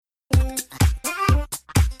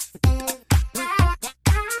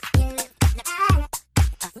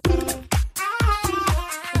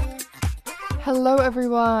Hello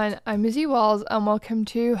everyone, I'm Izzy Wells and welcome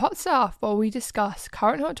to Hot Stuff, where we discuss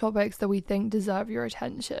current hot topics that we think deserve your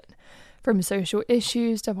attention. From social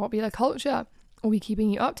issues to popular culture, we'll be keeping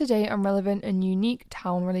you up to date on relevant and unique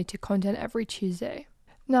Taiwan-related content every Tuesday.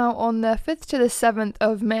 Now, on the 5th to the 7th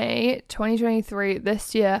of May 2023,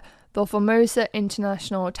 this year, the Formosa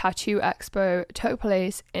International Tattoo Expo took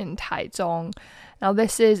place in Taichung. Now,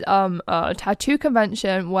 this is a tattoo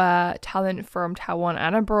convention where talent from Taiwan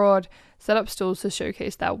and abroad set up stalls to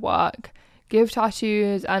showcase their work, give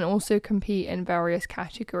tattoos, and also compete in various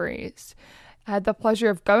categories. I had the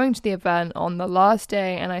pleasure of going to the event on the last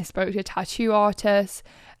day, and I spoke to tattoo artists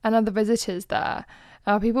and other visitors there.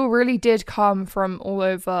 People really did come from all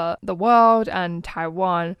over the world and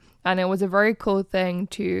Taiwan, and it was a very cool thing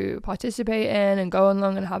to participate in and go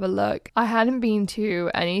along and have a look. I hadn't been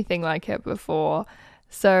to anything like it before,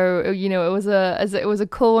 so it was a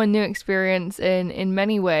cool and new experience in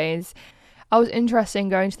many ways. I was interested in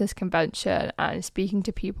going to this convention and speaking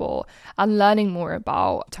to people and learning more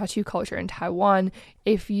about tattoo culture in Taiwan.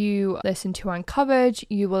 If you listen to Uncovered,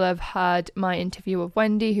 you will have heard my interview with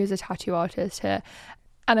Wendy, who's a tattoo artist here,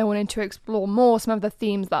 and I wanted to explore more some of the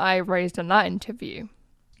themes that I raised in that interview.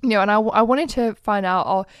 And I wanted to find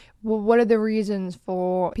out what are the reasons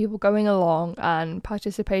for people going along and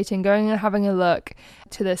participating, going and having a look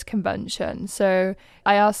to this convention. So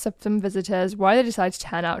I asked some visitors why they decided to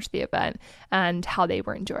turn out to the event and how they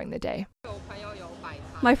were enjoying the day.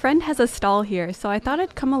 My friend has a stall here, so I thought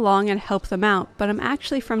I'd come along and help them out, but I'm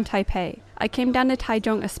actually from Taipei. I came down to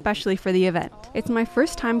Taichung especially for the event. It's my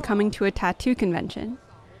first time coming to a tattoo convention.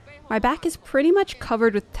 My back is pretty much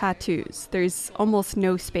covered with tattoos. There's almost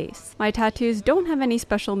no space. My tattoos don't have any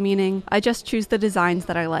special meaning. I just choose the designs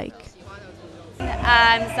that I like. So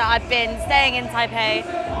I've been staying in Taipei,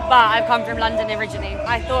 but I've come from London originally.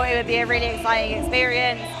 I thought it would be a really exciting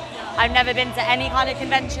experience. I've never been to any kind of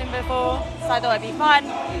convention before, so I thought it'd be fun.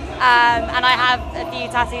 And I have a few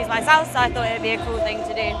tattoos myself, so I thought it would be a cool thing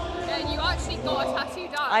to do. And you actually got a tattoo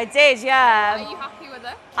done? I did, yeah. Are you happy with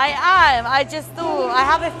it? I am. I just thought, I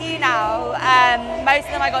have a few now. Most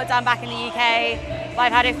of them I got done back in the UK, but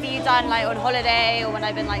I've had a few done like on holiday or when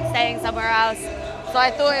I've been like staying somewhere else. So I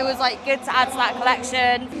thought it was like good to add to that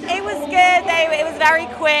collection. It was good, it was very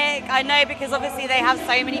quick. I know because obviously they have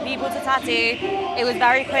so many people to tattoo. It was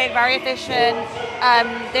very quick, very efficient.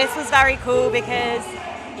 This was very cool because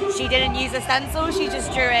she didn't use a stencil, she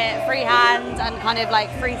just drew it freehand and kind of like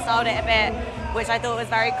freestyled it a bit, which I thought was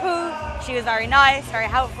very cool. She was very nice, very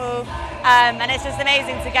helpful, and it's just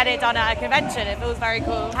amazing to get it done at a convention. It feels very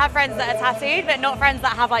cool. I have friends that are tattooed, but not friends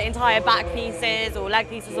that have like entire back pieces or leg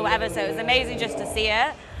pieces or whatever, so it was amazing just to see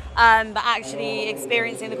it. But actually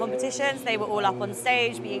experiencing the competitions, they were all up on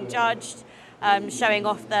stage being judged, showing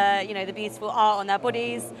off the beautiful art on their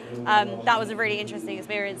bodies. That was a really interesting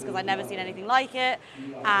experience because I'd never seen anything like it,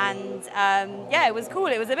 and it was cool.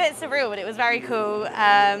 It was a bit surreal, but it was very cool.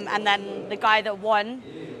 And then the guy that won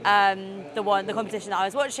the competition that I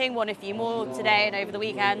was watching won a few more today and over the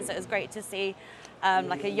weekend, so it was great to see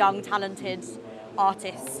like a young talented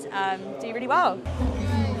artist do really well.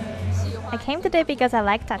 I came today because I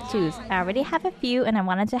like tattoos. I already have a few and I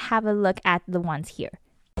wanted to have a look at the ones here.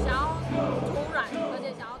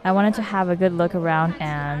 I wanted to have a good look around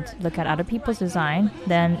and look at other people's design.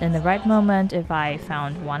 Then in the right moment, if I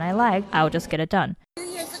found one I liked, I would just get it done. 2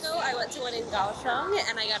 years ago, I went to one in Taichung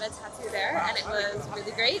and I got a tattoo there and it was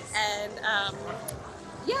really great. And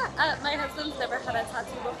my husband's never had a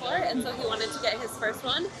tattoo before and so he wanted to get his first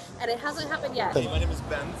one and it hasn't happened yet. Hey, my name is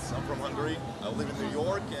Ben. I'm from Hungary. I live in New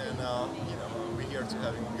York and we're here to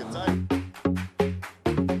having a good time.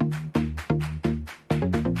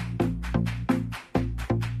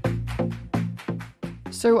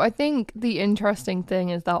 So I think the interesting thing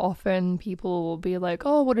is that often people will be like,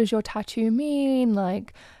 oh, what does your tattoo mean?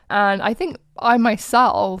 And I think I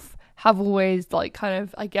myself have always thought that,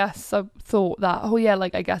 I guess a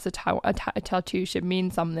tattoo should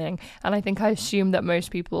mean something. And I think I assumed that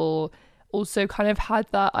most people also kind of had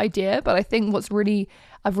that idea. But I think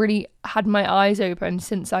I've really had my eyes open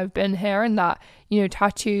since I've been here, and that,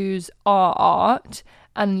 tattoos are art.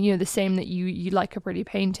 And, the same that you like a pretty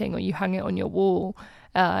painting or you hang it on your wall.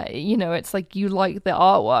 It's like you like the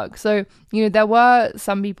artwork. So, there were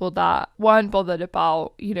some people that weren't bothered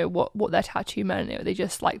about, what their tattoo meant. They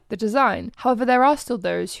just liked the design. However, there are still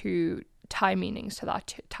those who tie meanings to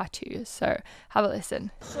that tattoos. So have a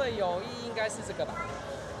listen.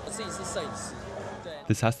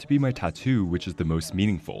 This has to be my tattoo, which is the most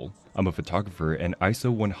meaningful. I'm a photographer, and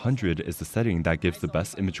ISO 100 is the setting that gives the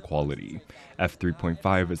best image quality.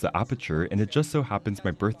 F3.5 is the aperture, and it just so happens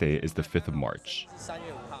my birthday is the 5th of March.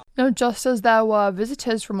 Now, just as there were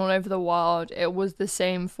visitors from all over the world, it was the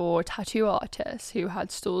same for tattoo artists who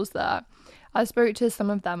had stalls there. I spoke to some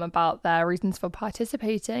of them about their reasons for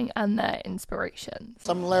participating and their inspirations.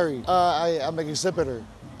 I'm Larry. I'm an exhibitor.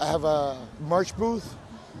 I have a merch booth,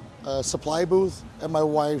 a supply booth, and my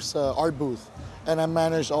wife's art booth. And I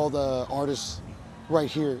manage all the artists right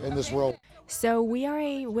here in this row. So we are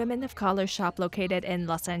a women of color shop located in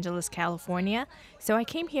Los Angeles, California. So I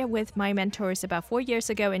came here with my mentors about 4 years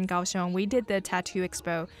ago in Kaohsiung. We did the Tattoo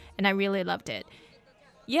Expo and I really loved it.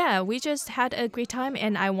 Yeah, we just had a great time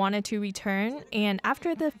and I wanted to return. And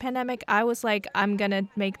after the pandemic, I was like, I'm gonna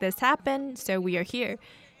make this happen. So we are here.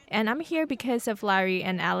 And I'm here because of Larry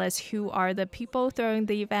and Alice, who are the people throwing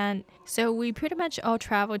the event. So we pretty much all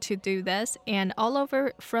traveled to do this, and all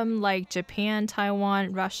over from like Japan,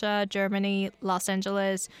 Taiwan, Russia, Germany, Los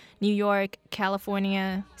Angeles, New York,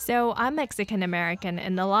 California. So I'm Mexican American,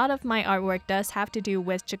 and a lot of my artwork does have to do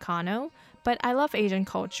with Chicano. But I love Asian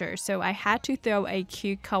culture, so I had to throw a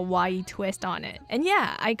cute kawaii twist on it. And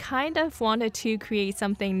yeah, I kind of wanted to create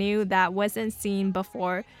something new that wasn't seen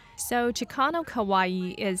before. So Chicano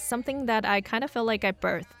kawaii is something that I kind of feel like I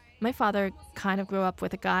birthed. My father kind of grew up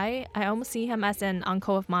with a guy. I almost see him as an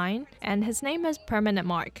uncle of mine, and his name is Permanent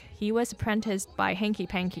Mark. He was apprenticed by Hanky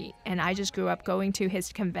Panky, and I just grew up going to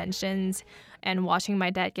his conventions and watching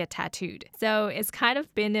my dad get tattooed. So it's kind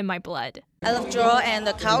of been in my blood. I love draw and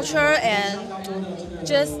the culture and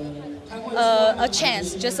just a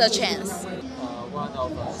chance. One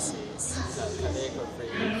of us is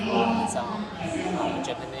calligraphy for some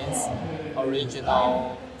Japanese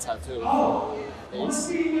original tattoo for this.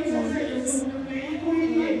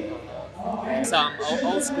 Some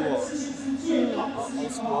old school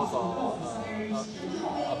for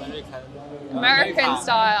American style. American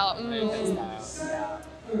style, yeah.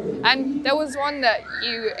 And there was one that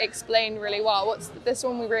you explained really well. What's this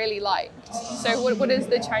one we really liked? So what is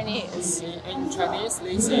the Chinese? In Chinese,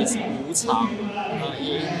 this is 无常.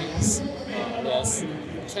 It means there's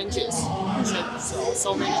changes.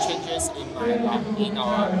 So many changes in my life, in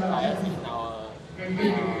our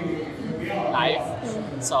life.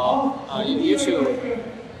 So you should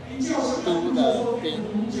do the thing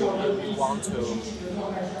you want to.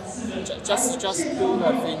 Just do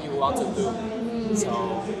the thing you want to do. So,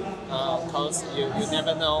 cause you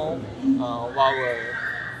never know what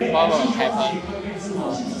will happen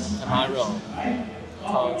tomorrow.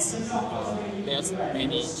 Cause there's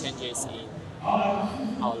many changes in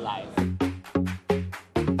our life.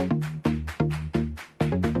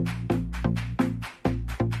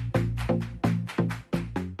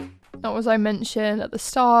 Now, as I mentioned at the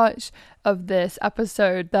start of this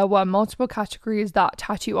episode, there were multiple categories that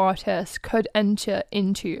tattoo artists could enter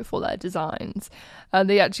into for their designs.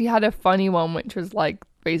 They actually had a funny one, which was like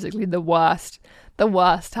basically the worst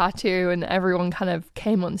tattoo, and everyone kind of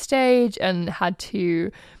came on stage and had to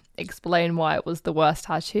explain why it was the worst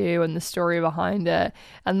tattoo and the story behind it.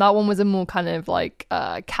 And that one was a more kind of like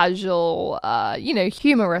casual,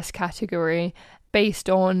 humorous category, based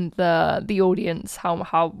on the audience,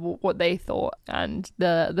 what they thought and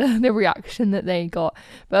the reaction that they got.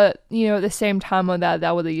 But at the same time,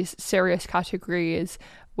 there were these serious categories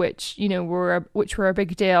which were a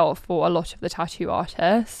big deal for a lot of the tattoo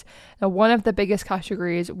artists. Now, one of the biggest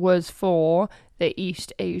categories was for the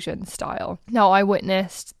East Asian style. Now, I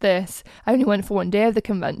witnessed this. I only went for one day of the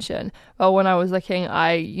convention, but when I was looking,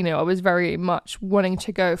 I was very much wanting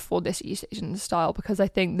to go for this East Asian style, because I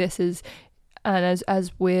think this is, and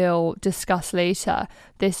as we'll discuss later,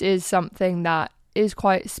 this is something that is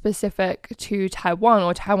quite specific to Taiwan,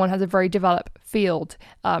 or Taiwan has a very developed field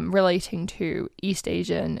relating to East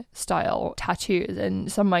Asian style tattoos,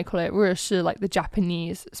 and some might call it 日式, like the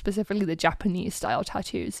Japanese, specifically the Japanese style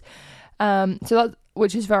tattoos.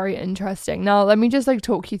 Which is very interesting. Now, let me just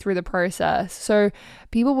talk you through the process. So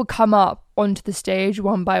people would come up onto the stage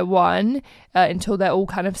one by one until they're all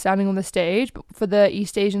kind of standing on the stage. But for the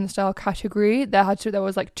East Asian style category, there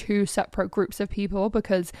was two separate groups of people,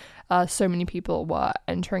 because so many people were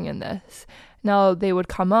entering in this. Now, they would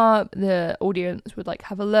come up, the audience would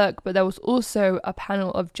have a look, but there was also a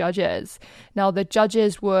panel of judges. Now, the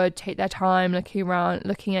judges would take their time looking around,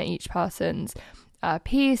 looking at each person's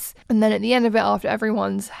piece, and then at the end of it, after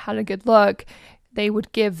everyone's had a good look, they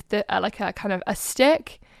would give a kind of a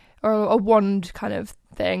stick or a wand kind of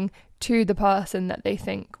thing to the person that they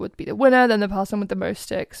think would be the winner. Then the person with the most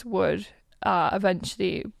sticks would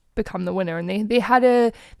eventually become the winner, and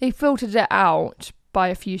they filtered it out by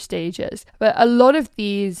a few stages. But a lot of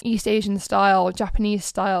these East Asian style, Japanese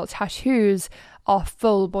style tattoos are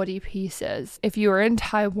full body pieces. If you were in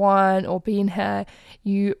Taiwan or been here,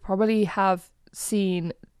 you probably have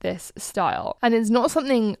seen this style. And it's not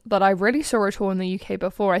something that I really saw at all in the UK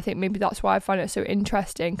before. I think maybe that's why I find it so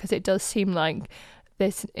interesting, because it does seem like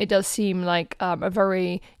a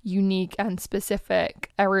very unique and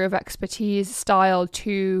specific area of expertise style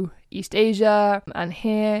to East Asia. And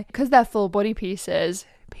here, because they're full body pieces,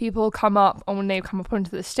 people come up, and when they come up onto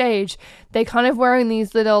the stage, they kind of wearing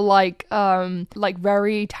these little like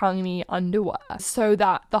very tiny underwear so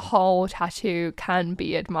that the whole tattoo can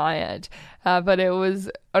be admired. But it was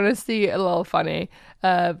honestly a little funny.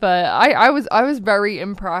 But I was very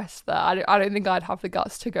impressed that I don't think I'd have the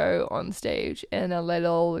guts to go on stage in a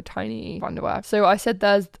little tiny underwear. So I said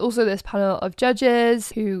there's also this panel of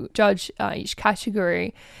judges who judge each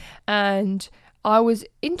category, and I was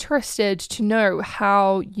interested to know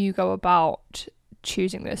how you go about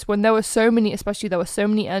choosing this when there were so many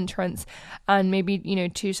entrants, and maybe,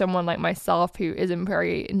 to someone like myself who isn't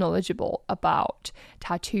very knowledgeable about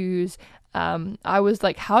tattoos, I was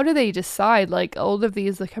like, how do they decide? Like, all of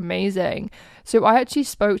these look amazing. So I actually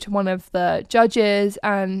spoke to one of the judges,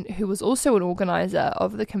 and who was also an organizer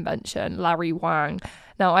of the convention, Larry Wang.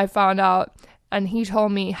 Now I found out, and he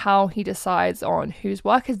told me how he decides on whose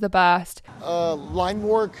work is the best. Line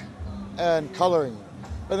work and coloring.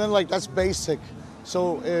 But then that's basic.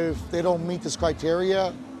 So if they don't meet this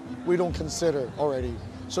criteria, we don't consider already.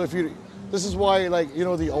 So this is why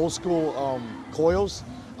the old school coils,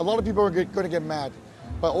 a lot of people are going to get mad.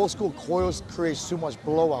 But old school coils creates too much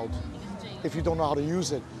blowout if you don't know how to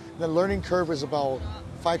use it. The learning curve is about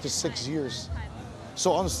 5 to 6 years.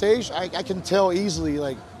 So on stage, I can tell easily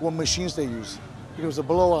what machines they use, because the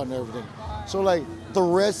blowout and everything. So the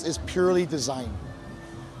rest is purely design.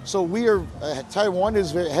 So Taiwan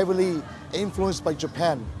is very heavily influenced by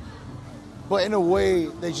Japan, but in a way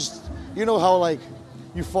they just, how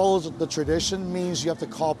you follow the tradition means you have to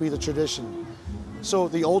copy the tradition. So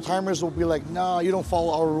the old timers will be like, nah, you don't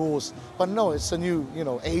follow our rules. But no, it's a new,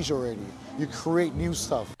 age already. You create new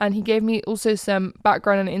stuff. And he gave me also some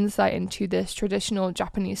background and insight into this traditional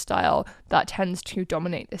Japanese style that tends to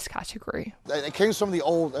dominate this category. It came from the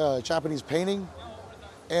old Japanese painting,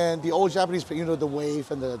 and the old Japanese, the wave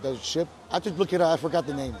and the ship. I have to look it up, I forgot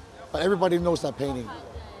the name, but everybody knows that painting.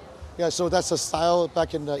 Yeah, so that's a style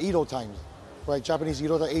back in the Edo times, right? Japanese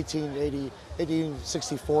Edo, the 1880,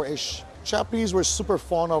 1864-ish. Japanese were super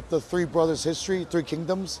fond of the Three Brothers history, Three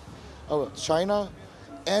Kingdoms of China,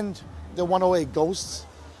 and the 108 ghosts.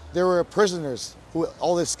 They were prisoners who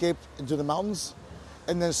all escaped into the mountains,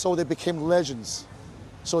 and then so they became legends.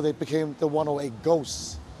 So they became the 108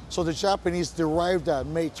 ghosts. So the Japanese derived that,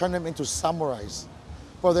 turned them into samurais,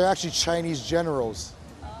 but they're actually Chinese generals.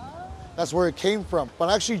 That's where it came from.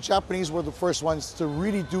 But actually Japanese were the first ones to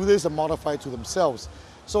really do this and modify it to themselves.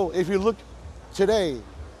 So if you look today,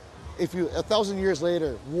 1,000 years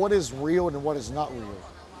later, what is real and what is not real?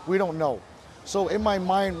 We don't know. So in my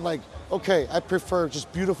mind, okay, I prefer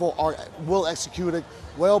just beautiful art, well executed,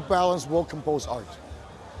 well balanced, well composed art.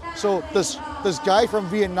 So this guy from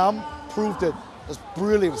Vietnam proved it. It's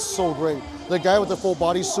brilliant, it's so great. The guy with the full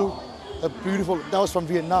bodysuit, that was from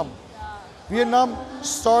Vietnam. Vietnam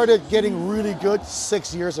started getting really good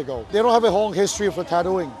 6 years ago. They don't have a whole history of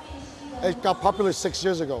tattooing. It got popular 6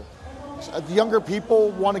 years ago. The younger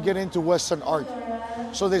people want to get into Western art.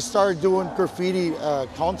 So they started doing graffiti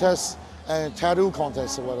contests and tattoo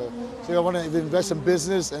contests or whatever. So they want to invest in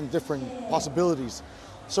business and different possibilities.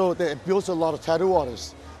 So they built a lot of tattoo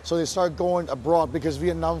artists. So they started going abroad because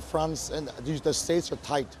Vietnam, France, and the States are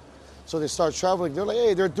tight. So they start traveling. They're like,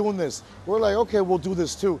 hey, they're doing this. We're like, okay, we'll do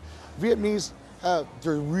this too. Vietnamese,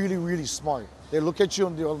 they're really, really smart. They look at you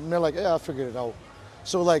and they're like, yeah, I figured it out.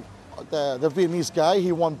 So the Vietnamese guy,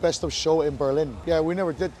 he won Best of Show in Berlin. Yeah, we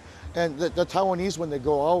never did. And the Taiwanese, when they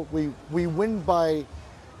go out, we win by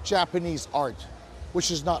Japanese art, which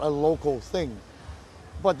is not a local thing.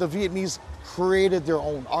 But the Vietnamese created their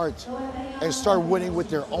own art and started winning with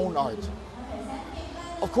their own art.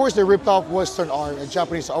 Of course, they ripped off Western art and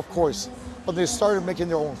Japanese, of course, but they started making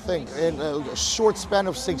their own thing in a short span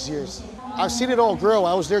of 6 years. I've seen it all grow.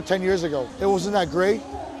 I was there 10 years ago. It wasn't that great.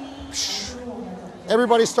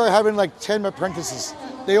 Everybody started having 10 apprentices.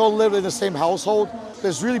 They all live in the same household.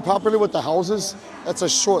 It's really popular with the houses. It's a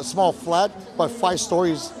small flat, but 5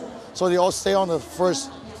 stories. So they all stay on the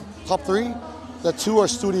first top 3. The 2 are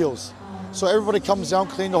studios. So everybody comes down,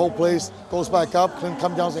 clean the whole place, goes back up,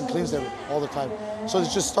 come down and cleans them all the time. So they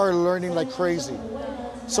just started learning like crazy.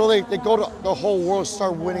 So they go to the whole world,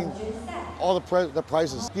 start winning all the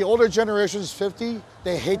prizes. The older generation is 50.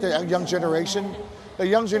 They hate the young generation. The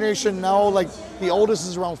young generation now, the oldest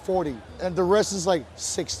is around 40. And the rest is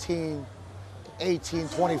 16, 18,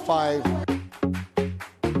 25.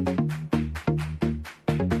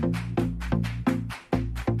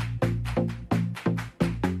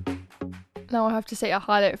 Now I have to say a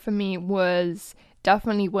highlight for me was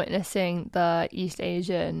definitely witnessing the East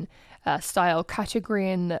Asian style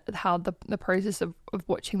category and how the process of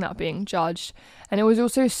watching that being judged. And it was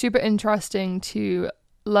also super interesting to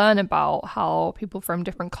learn about how people from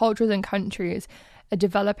different cultures and countries are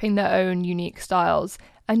developing their own unique styles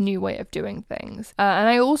and new way of doing things. And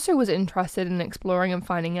I also was interested in exploring and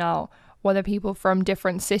finding out whether people from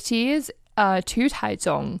different cities to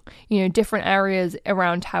Taichung, different areas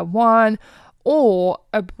around Taiwan or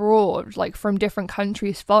abroad, like from different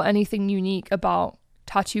countries, felt anything unique about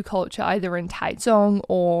tattoo culture either in Taichung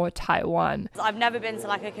or Taiwan. I've never been to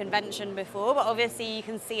like a convention before, but obviously you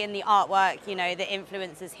can see in the artwork, the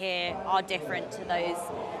influences here are different to those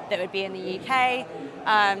that would be in the UK.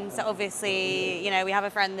 So obviously, we have a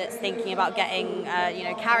friend that's thinking about getting,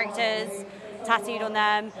 characters tattooed on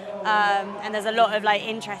them, and there's a lot of like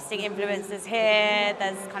interesting influences here.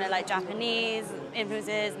 There's kind of like Japanese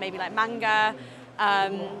influences, maybe like manga,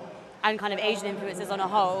 and kind of Asian influences on a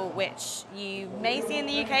whole, which you may see in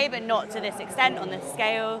the UK, but not to this extent, on this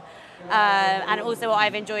scale. And also what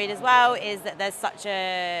I've enjoyed as well is that there's such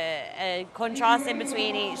a contrast in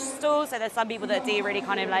between each stall. So there's some people that do really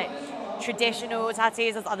kind of like traditional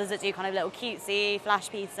tattoos, there's others that do kind of little cutesy flash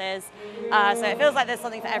pieces. So it feels like there's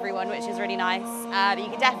something for everyone, which is really nice. You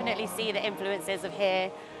can definitely see the influences of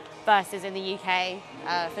here versus in the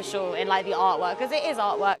UK, for sure, in like the artwork, because it is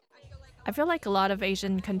artwork. I feel like a lot of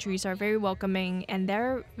Asian countries are very welcoming and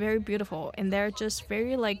they're very beautiful and they're just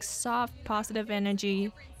very like soft, positive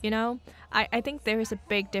energy, I think there is a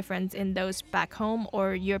big difference in those back home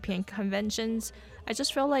or European conventions. I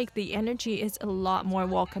just feel like the energy is a lot more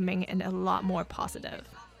welcoming and a lot more positive.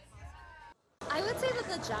 I would say that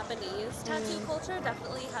the Japanese tattoo culture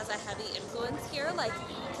definitely has a heavy influence here, like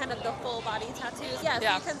kind of the full body tattoos. Yeah,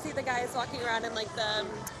 so you can see the guys walking around in like the,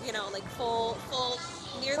 like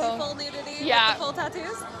nearly full nudity with the full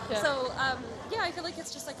tattoos. Yeah. So, I feel like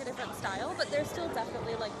it's just like a different style, but there's still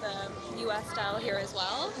definitely like the US style here as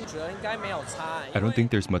well. I don't think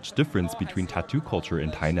there's much difference between tattoo culture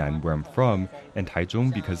in Tainan, where I'm from, and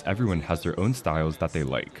Taichung because everyone has their own styles that they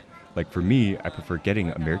like. Like for me, I prefer getting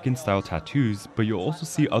American-style tattoos, but you'll also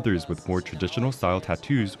see others with more traditional-style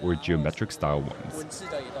tattoos or geometric-style ones.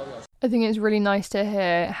 I think it's really nice to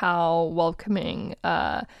hear how welcoming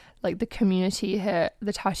like the community here,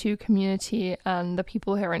 the tattoo community and the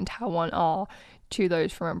people here in Taiwan are to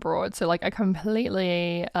those from abroad. So like I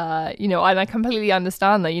completely, and I completely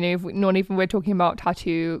understand that, if not even we're talking about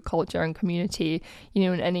tattoo culture and community,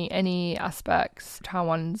 in any aspects,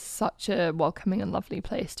 Taiwan's such a welcoming and lovely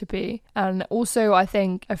place to be. And also I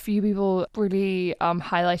think a few people really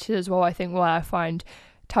highlighted as well, I think why I find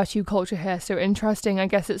tattoo culture here so interesting. I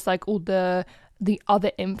guess it's like all the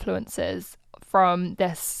other influences from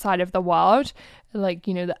this side of the world, like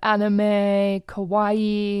the anime,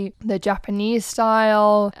 kawaii, the Japanese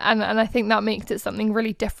style, and I think that makes it something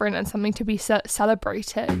really different and something to be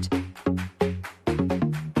celebrated.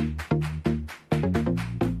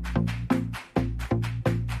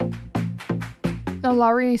 Now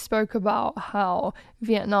Larry spoke about how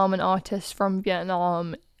Vietnam and artists from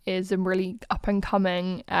Vietnam is a really up and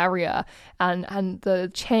coming area, and the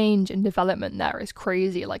change and development there is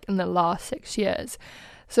crazy, like in the last 6 years.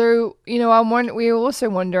 So, we're also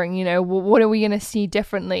wondering, what are we going to see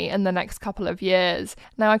differently in the next couple of years?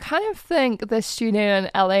 Now, I kind of think the studio in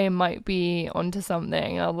LA might be onto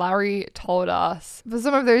something. Larry told us, for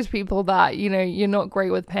some of those people that, you're not great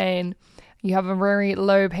with pain, you have a very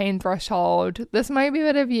low pain threshold, this might be a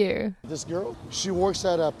bit of you. This girl, she works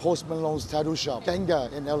at a Post Malone's tattoo shop, Tenga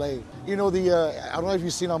in LA. I don't know if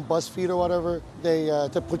you've seen on BuzzFeed or whatever, they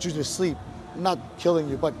put you to sleep, not killing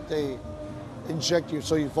you, but they inject you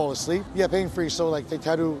so you fall asleep. Yeah, pain-free, so like they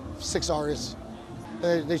tattoo 6 artists.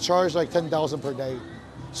 They charge like $10,000 per day.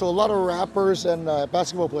 So a lot of rappers and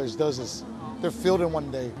basketball players does this. They're filled in one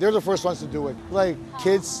day. They're the first ones to do it. Like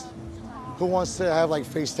kids who wants to have like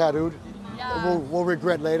face tattooed, will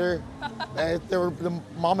regret later. If the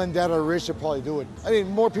mom and dad are rich, they'll probably do it. I mean,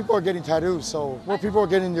 more people are getting tattoos, so more people are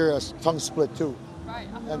getting their tongue split too,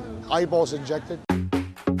 and eyeballs injected.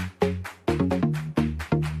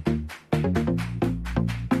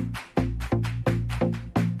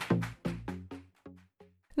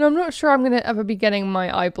 And I'm not sure I'm going to ever be getting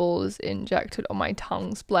my eyeballs injected or my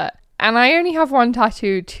tongue split. And I only have one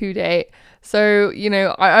tattoo to date, so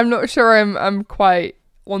I'm not sure I'm quite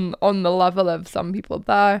on the level of some people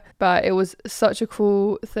there, but it was such a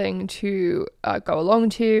cool thing to go along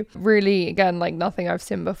to. Really, again, like nothing I've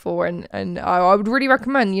seen before, and I would really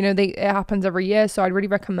recommend, it happens every year, so I'd really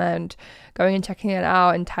recommend going and checking it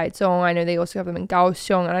out in Taichung. I know they also have them in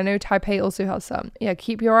Kaohsiung, and I know Taipei also has some. Yeah,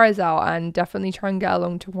 keep your eyes out and definitely try and get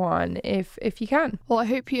along to one if you can. Well, I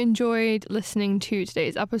hope you enjoyed listening to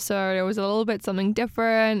today's episode. It was a little bit something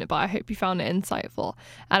different, but I hope you found it insightful,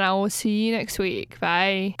 and I will see you next week.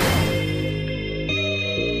 Bye.